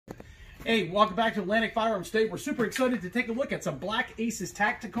Hey, welcome back to Atlantic Firearms Today. We're super excited to take a look at some Black Aces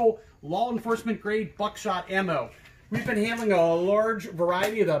Tactical law enforcement grade buckshot ammo. We've been handling a large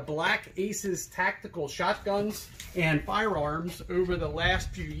variety of the Black Aces Tactical shotguns and firearms over the last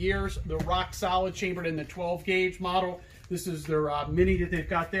few years. The rock solid chambered in the 12 gauge model. This is their mini that they've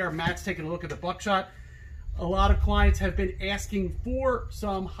got there. Matt's taking a look at the buckshot. A lot of clients have been asking for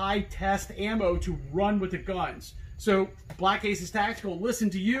some high test ammo to run with the guns. So Black Aces Tactical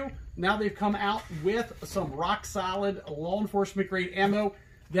listened to you. Now they've come out with some rock solid law enforcement grade ammo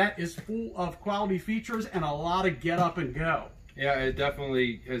that is full of quality features and a lot of get up and go. Yeah, it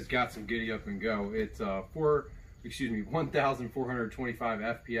definitely has got some giddy up and go. It's 1,425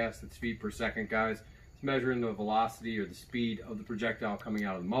 FPS, that's feet per second, guys. It's measuring the velocity or the speed of the projectile coming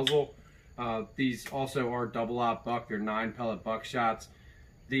out of the muzzle. These also are double-aught buck. They're 9 pellet buckshots.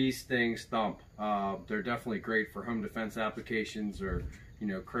 These things thump. They're definitely great for home defense applications or, you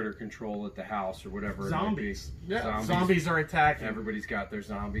know, critter control at the house or whatever Zombies. it might be. Zombies are attacking. Everybody's got their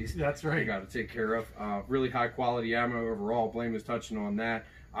zombies. That's right. You got to take care of. Really high quality ammo overall. Blaine was touching on that.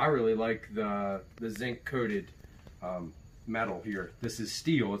 I really like the zinc coated metal here. This is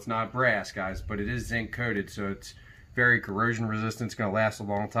steel. It's not brass, guys, but it is zinc coated, so it's very corrosion resistant. It's going to last a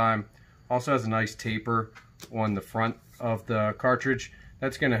long time. Also has a nice taper on the front of the cartridge.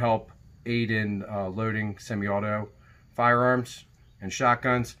 That's going to help aid in loading semi-auto firearms and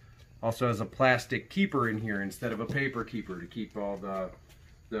shotguns. Also has a plastic keeper in here instead of a paper keeper to keep all the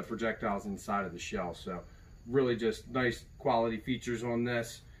projectiles inside of the shell. So really just nice quality features on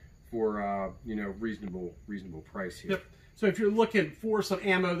this for you know, reasonable price here. Yep. So if you're looking for some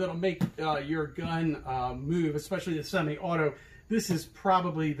ammo that'll make your gun move, especially the semi-auto, this is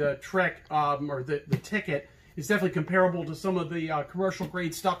probably the trick or the ticket. It's definitely comparable to some of the commercial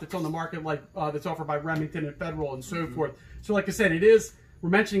grade stuff that's on the market, like that's offered by Remington and Federal and so forth. So like I said, we're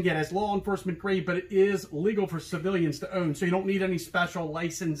mentioning it as law enforcement grade, but it is legal for civilians to own. So you don't need any special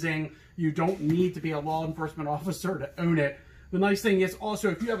licensing. You don't need to be a law enforcement officer to own it. The nice thing is also,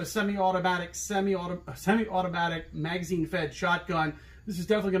 if you have a semi-automatic magazine-fed shotgun, this is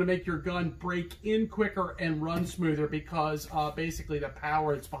definitely going to make your gun break in quicker and run smoother because basically the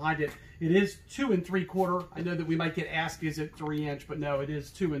power that's behind it. It is 2 3/4. I know that we might get asked, is it 3-inch? But no, it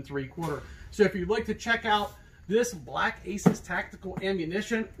is 2 3/4. So if you'd like to check out this Black Aces Tactical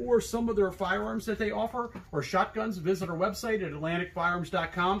ammunition or some of their firearms that they offer or shotguns, visit our website at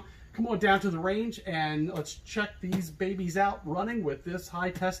atlanticfirearms.com. Come on down to the range and let's check these babies out running with this high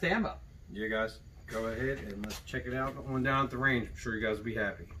test ammo. Yeah, guys. Go ahead and let's check it out on down at the range. I'm sure you guys will be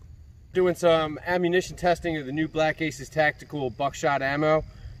happy. Doing some ammunition testing of the new Black Aces Tactical buckshot ammo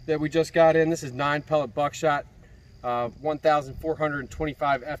that we just got in. This is 9 pellet buckshot,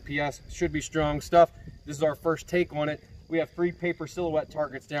 1,425 FPS. Should be strong stuff. This is our first take on it. We have 3 paper silhouette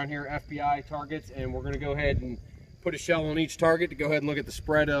targets down here, FBI targets, and we're going to go ahead and put a shell on each target to go ahead and look at the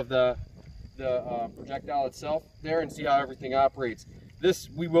spread of the projectile itself there and see how everything operates.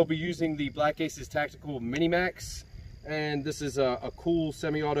 We will be using the Black Aces Tactical Mini-Max, and this is a cool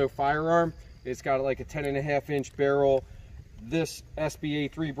semi-auto firearm. It's got like a 10.5-inch barrel. This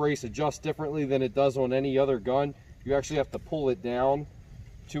SBA 3 brace adjusts differently than it does on any other gun. You actually have to pull it down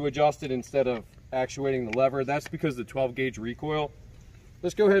to adjust it instead of actuating the lever. That's because of the 12 gauge recoil.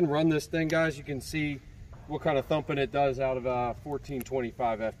 Let's go ahead and run this thing, guys. You can see what kind of thumping it does out of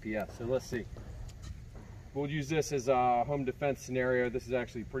 1425 FPS. So let's see. We'll use this as a home defense scenario. This is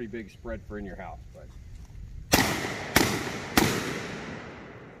actually a pretty big spread for in your house. But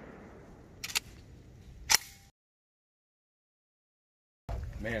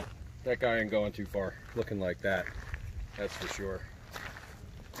man, that guy ain't going too far looking like that. That's for sure.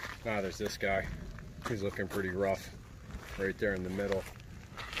 Ah, there's this guy. He's looking pretty rough right there in the middle.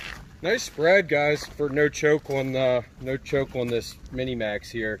 Nice spread, guys, for no choke on this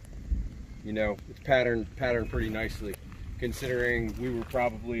Mini-Max here. You know, it's patterned pretty nicely, considering we were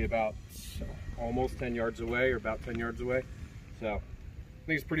probably about almost 10 yards away or about 10 yards away. So I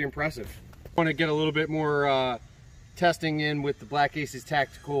think it's pretty impressive. I want to get a little bit more testing in with the Black Aces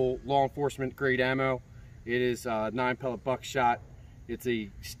Tactical law enforcement grade ammo. It is 9 pellet buckshot. It's a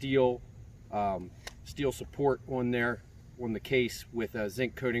steel support on there on the case with a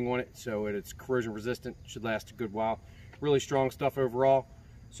zinc coating on it, so it's corrosion resistant. Should last a good while. Really strong stuff overall.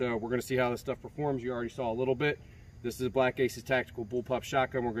 So we're going to see how this stuff performs. You already saw a little bit. This is a Black Aces Tactical bullpup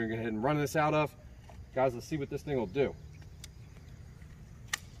shotgun we're going to go ahead and run this out of. Guys, let's see what this thing will do.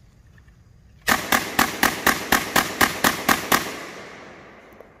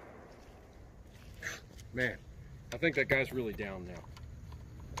 Man, I think that guy's really down now.